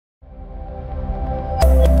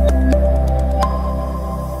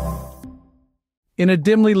In a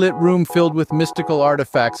dimly lit room filled with mystical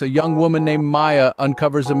artifacts, a young woman named Maya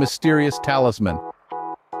uncovers a mysterious talisman.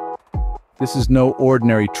 This is no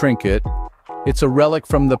ordinary trinket. It's a relic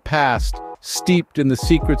from the past, steeped in the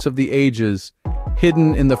secrets of the ages,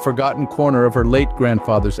 hidden in the forgotten corner of her late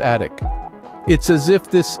grandfather's attic. It's as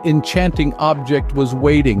if this enchanting object was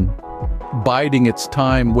waiting, biding its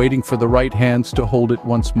time, waiting for the right hands to hold it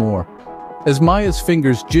once more. As Maya's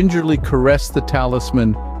fingers gingerly caress the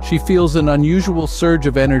talisman, she feels an unusual surge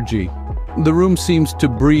of energy. The room seems to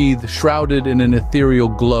breathe, shrouded in an ethereal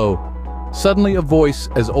glow. Suddenly a voice,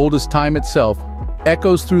 as old as time itself,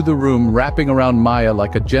 echoes through the room, wrapping around Maya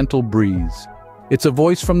like a gentle breeze. It's a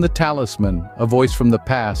voice from the talisman, a voice from the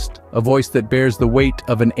past, a voice that bears the weight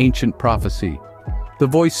of an ancient prophecy. The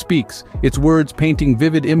voice speaks, its words painting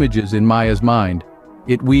vivid images in Maya's mind.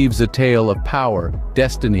 It weaves a tale of power,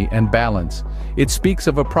 destiny, and balance. It speaks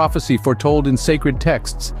of a prophecy foretold in sacred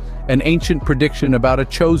texts, an ancient prediction about a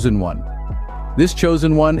chosen one. This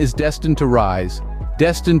chosen one is destined to rise,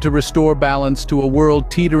 destined to restore balance to a world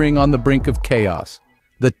teetering on the brink of chaos.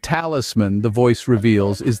 The talisman, the voice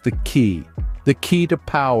reveals, is the key to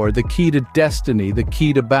power, the key to destiny, the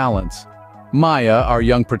key to balance. Maya, our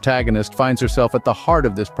young protagonist, finds herself at the heart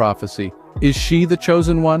of this prophecy. Is she the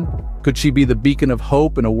chosen one? Could she be the beacon of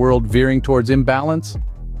hope in a world veering towards imbalance?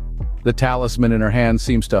 The talisman in her hand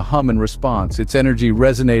seems to hum in response, its energy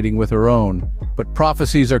resonating with her own. But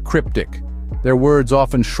prophecies are cryptic, their words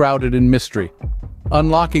often shrouded in mystery.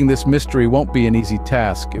 Unlocking this mystery won't be an easy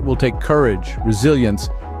task. It will take courage, resilience,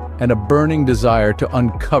 and a burning desire to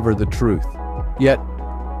uncover the truth. Yet,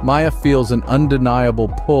 Maya feels an undeniable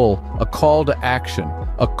pull, a call to action,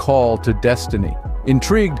 a call to destiny.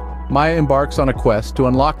 Intrigued, Maya embarks on a quest to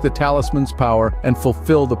unlock the talisman's power and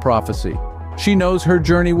fulfill the prophecy. She knows her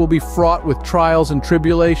journey will be fraught with trials and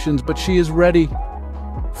tribulations, but she is ready.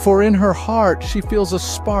 For in her heart, she feels a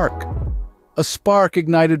spark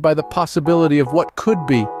ignited by the possibility of what could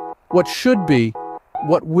be, what should be,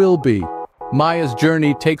 what will be. Maya's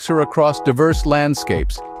journey takes her across diverse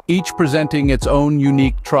landscapes, each presenting its own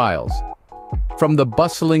unique trials. From the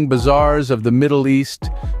bustling bazaars of the Middle East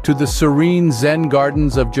to the serene Zen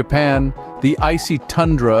gardens of Japan, the icy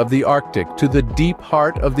tundra of the Arctic to the deep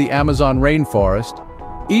heart of the Amazon rainforest,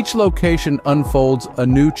 each location unfolds a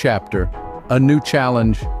new chapter, a new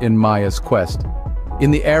challenge in Maya's quest.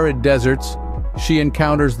 In the arid deserts, she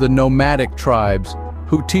encounters the nomadic tribes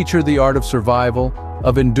who teach her the art of survival,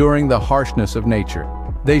 of enduring the harshness of nature.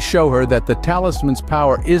 They show her that the talisman's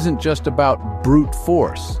power isn't just about brute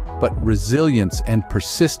force, but resilience and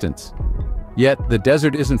persistence. Yet the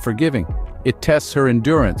desert isn't forgiving. It tests her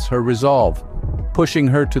endurance, her resolve, pushing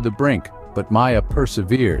her to the brink, but Maya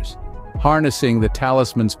perseveres, harnessing the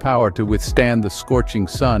talisman's power to withstand the scorching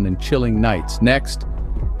sun and chilling nights. Next,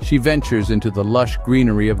 she ventures into the lush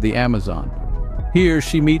greenery of the Amazon. Here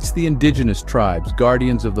she meets the indigenous tribes,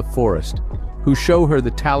 guardians of the forest, who show her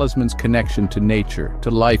the talisman's connection to nature,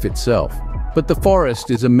 to life itself. But the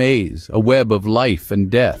forest is a maze, a web of life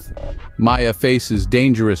and death. Maya faces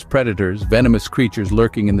dangerous predators, venomous creatures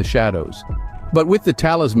lurking in the shadows. But with the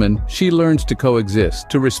talisman, she learns to coexist,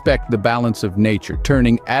 to respect the balance of nature,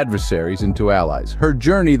 turning adversaries into allies. Her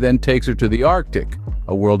journey then takes her to the Arctic,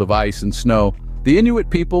 a world of ice and snow. The Inuit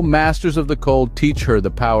people, masters of the cold, teach her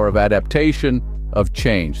the power of adaptation, of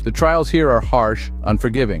change. The trials here are harsh,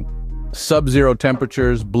 unforgiving. Sub-zero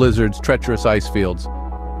temperatures, blizzards, treacherous ice fields.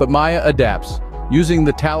 But Maya adapts, using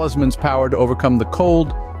the talisman's power to overcome the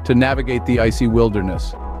cold, to navigate the icy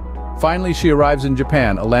wilderness. Finally, she arrives in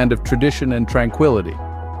Japan, a land of tradition and tranquility.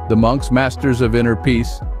 The monks, masters of inner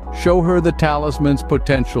peace, show her the talisman's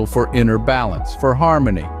potential for inner balance, for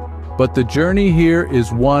harmony. But the journey here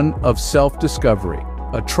is one of self-discovery,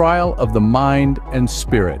 a trial of the mind and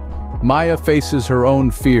spirit. Maya faces her own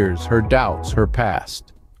fears, her doubts, her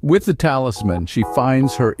past. With the talisman, she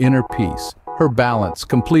finds her inner peace, her balance,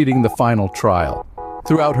 completing the final trial.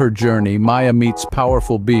 Throughout her journey, Maya meets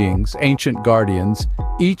powerful beings, ancient guardians,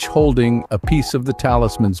 each holding a piece of the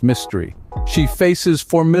talisman's mystery. She faces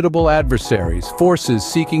formidable adversaries, forces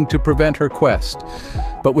seeking to prevent her quest.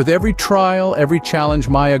 But with every trial, every challenge,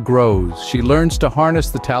 Maya grows. She learns to harness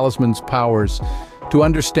the talisman's powers, to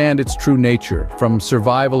understand its true nature, from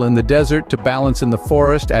survival in the desert to balance in the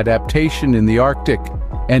forest, adaptation in the Arctic,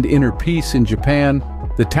 and inner peace in Japan.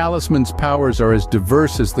 The talisman's powers are as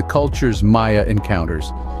diverse as the cultures Maya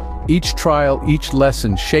encounters. Each trial, each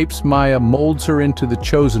lesson shapes Maya, molds her into the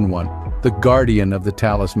chosen one, the guardian of the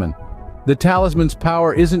talisman. The talisman's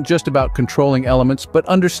power isn't just about controlling elements, but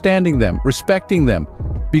understanding them, respecting them,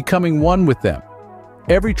 becoming one with them.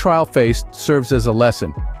 Every trial faced serves as a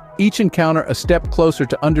lesson, each encounter a step closer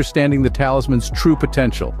to understanding the talisman's true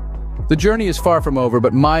potential. The journey is far from over,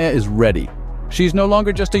 but Maya is ready. She's no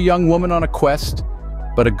longer just a young woman on a quest,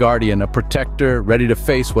 but a guardian, a protector, ready to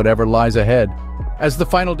face whatever lies ahead. As the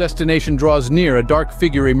final destination draws near, a dark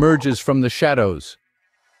figure emerges from the shadows.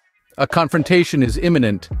 A confrontation is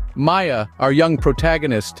imminent. Maya, our young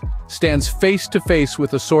protagonist, stands face to face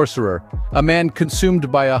with a sorcerer, a man consumed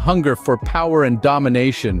by a hunger for power and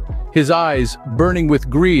domination. His eyes, burning with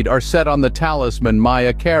greed, are set on the talisman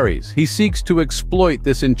Maya carries. He seeks to exploit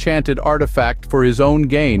this enchanted artifact for his own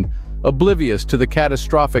gain, oblivious to the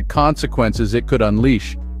catastrophic consequences it could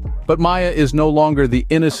unleash. But Maya is no longer the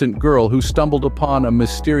innocent girl who stumbled upon a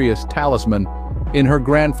mysterious talisman in her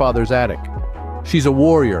grandfather's attic. She's a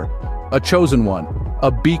warrior, a chosen one,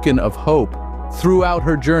 a beacon of hope. Throughout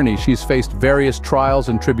her journey, she's faced various trials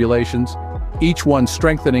and tribulations, each one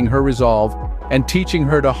strengthening her resolve and teaching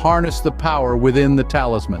her to harness the power within the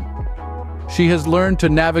talisman. She has learned to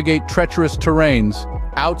navigate treacherous terrains,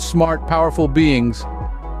 outsmart powerful beings,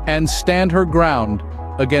 and stand her ground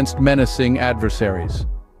against menacing adversaries.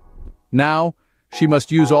 Now, she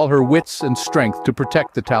must use all her wits and strength to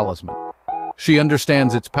protect the talisman. She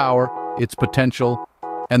understands its power, its potential,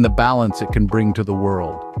 and the balance it can bring to the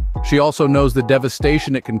world. She also knows the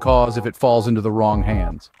devastation it can cause if it falls into the wrong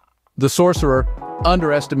hands. The sorcerer,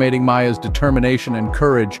 underestimating Maya's determination and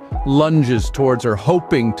courage, lunges towards her,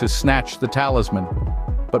 hoping to snatch the talisman.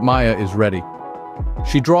 But Maya is ready.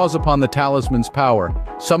 She draws upon the talisman's power,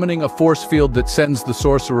 summoning a force field that sends the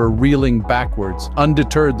sorcerer reeling backwards.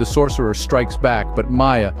 Undeterred, the sorcerer strikes back, but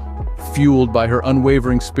Maya, fueled by her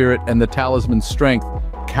unwavering spirit and the talisman's strength,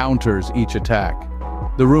 counters each attack.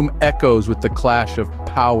 The room echoes with the clash of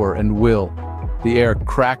power and will, the air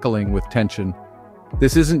crackling with tension.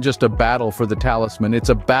 This isn't just a battle for the talisman, it's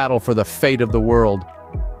a battle for the fate of the world.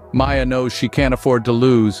 Maya knows she can't afford to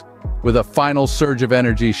lose. With a final surge of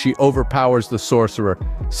energy, she overpowers the sorcerer,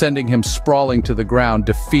 sending him sprawling to the ground,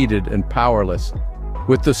 defeated and powerless.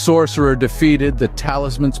 With the sorcerer defeated, the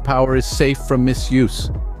talisman's power is safe from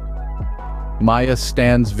misuse. Maya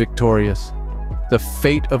stands victorious, the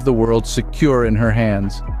fate of the world secure in her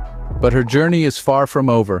hands. But her journey is far from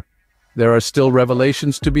over. There are still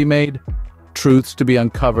revelations to be made, truths to be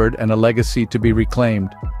uncovered, and a legacy to be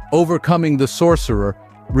reclaimed. Overcoming the sorcerer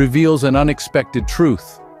reveals an unexpected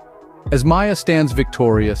truth. As Maya stands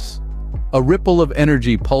victorious, a ripple of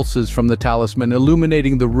energy pulses from the talisman,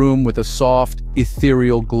 illuminating the room with a soft,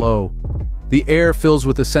 ethereal glow. The air fills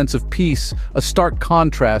with a sense of peace, a stark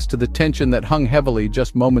contrast to the tension that hung heavily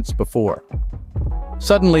just moments before.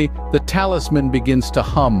 Suddenly, the talisman begins to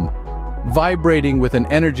hum, vibrating with an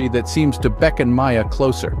energy that seems to beckon Maya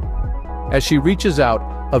closer. As she reaches out,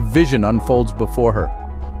 a vision unfolds before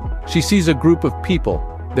her. She sees a group of people,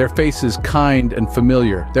 their faces kind and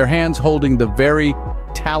familiar, their hands holding the very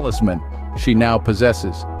talisman she now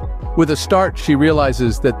possesses. With a start, she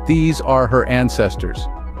realizes that these are her ancestors,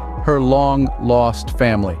 her long-lost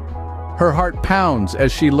family. Her heart pounds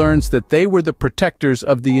as she learns that they were the protectors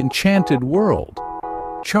of the enchanted world,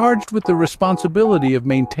 charged with the responsibility of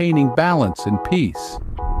maintaining balance and peace.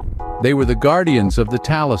 They were the guardians of the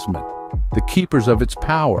talisman, the keepers of its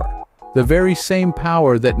power, the very same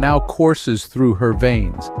power that now courses through her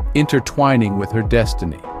veins, intertwining with her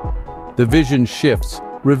destiny. The vision shifts,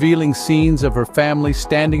 revealing scenes of her family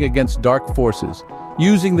standing against dark forces,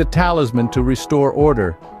 using the talisman to restore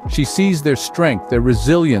order. She sees their strength, their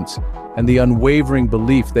resilience, and the unwavering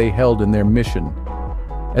belief they held in their mission.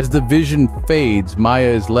 As the vision fades, Maya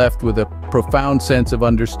is left with a profound sense of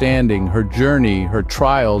understanding. Her journey, her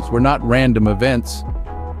trials were not random events,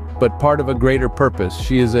 but part of a greater purpose.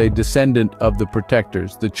 She is a descendant of the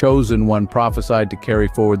protectors, the chosen one prophesied to carry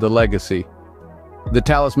forward the legacy. The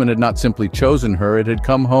talisman had not simply chosen her, it had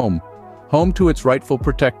come home. Home to its rightful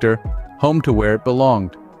protector, home to where it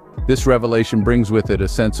belonged. This revelation brings with it a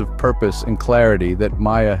sense of purpose and clarity that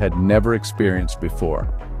Maya had never experienced before.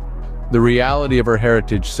 The reality of her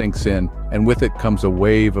heritage sinks in, and with it comes a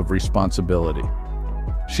wave of responsibility.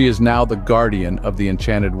 She is now the guardian of the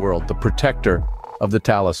enchanted world, the protector of the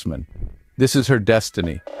talisman. This is her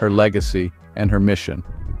destiny, her legacy, and her mission.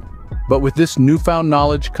 But with this newfound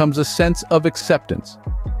knowledge comes a sense of acceptance.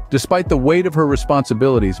 Despite the weight of her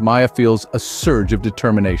responsibilities, Maya feels a surge of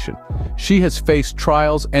determination. She has faced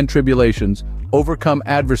trials and tribulations, overcome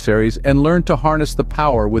adversaries, and learned to harness the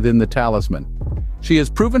power within the talisman. She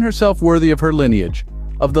has proven herself worthy of her lineage,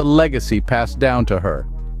 of the legacy passed down to her.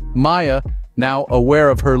 Maya, now aware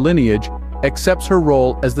of her lineage, accepts her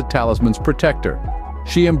role as the talisman's protector.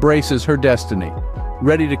 She embraces her destiny,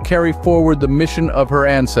 ready to carry forward the mission of her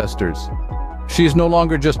ancestors. She is no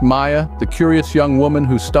longer just Maya, the curious young woman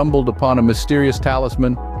who stumbled upon a mysterious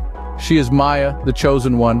talisman. She is Maya, the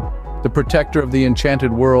chosen one, the protector of the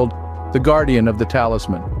enchanted world, the guardian of the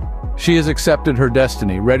talisman. She has accepted her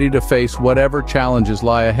destiny, ready to face whatever challenges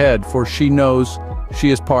lie ahead, for she knows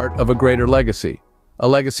she is part of a greater legacy. A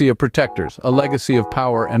legacy of protectors, a legacy of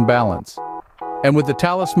power and balance. And with the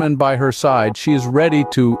talisman by her side, she is ready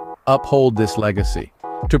to uphold this legacy,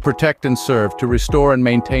 to protect and serve, to restore and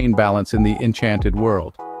maintain balance in the enchanted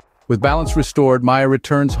world. With balance restored, Maya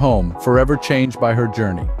returns home, forever changed by her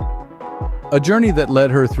journey. A journey that led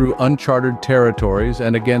her through uncharted territories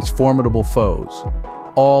and against formidable foes,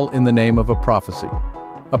 all in the name of a prophecy.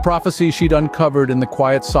 A prophecy she'd uncovered in the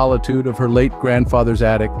quiet solitude of her late grandfather's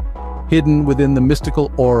attic, hidden within the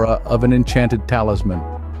mystical aura of an enchanted talisman.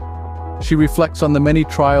 She reflects on the many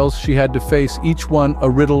trials she had to face, each one a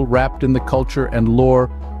riddle wrapped in the culture and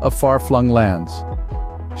lore of far-flung lands.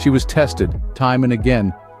 She was tested, time and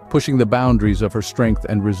again, pushing the boundaries of her strength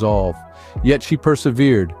and resolve. Yet she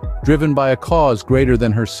persevered, driven by a cause greater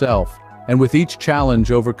than herself, and with each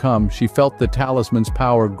challenge overcome, she felt the talisman's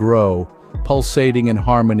power grow, pulsating in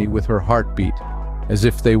harmony with her heartbeat, as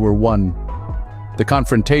if they were one. The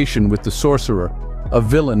confrontation with the sorcerer, a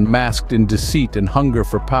villain masked in deceit and hunger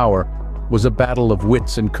for power, was a battle of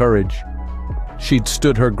wits and courage. She'd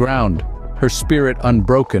stood her ground, her spirit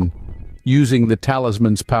unbroken, using the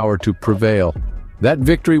talisman's power to prevail. That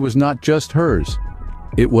victory was not just hers.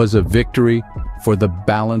 It was a victory for the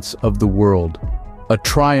balance of the world, a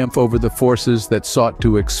triumph over the forces that sought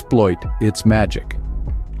to exploit its magic.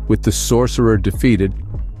 With the sorcerer defeated,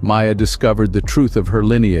 Maya discovered the truth of her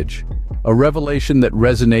lineage, a revelation that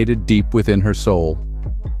resonated deep within her soul.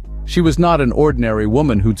 She was not an ordinary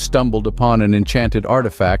woman who'd stumbled upon an enchanted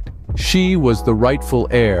artifact. She was the rightful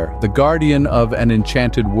heir, the guardian of an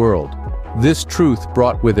enchanted world. This truth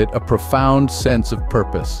brought with it a profound sense of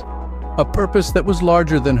purpose. A purpose that was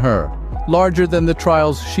larger than her, larger than the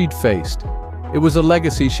trials she'd faced. It was a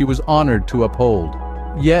legacy she was honored to uphold.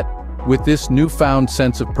 Yet, with this newfound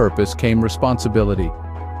sense of purpose came responsibility.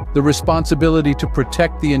 The responsibility to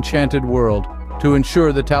protect the enchanted world, to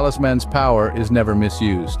ensure the talisman's power is never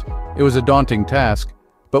misused. It was a daunting task,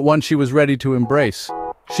 but one she was ready to embrace.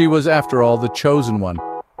 She was, after all, the chosen one,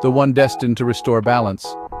 the one destined to restore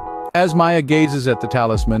balance. As Maya gazes at the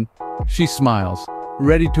talisman, she smiles,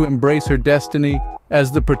 ready to embrace her destiny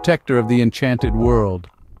as the protector of the enchanted world.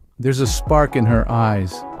 There's a spark in her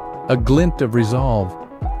eyes, a glint of resolve,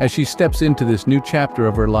 as she steps into this new chapter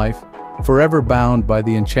of her life, forever bound by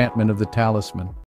the enchantment of the talisman.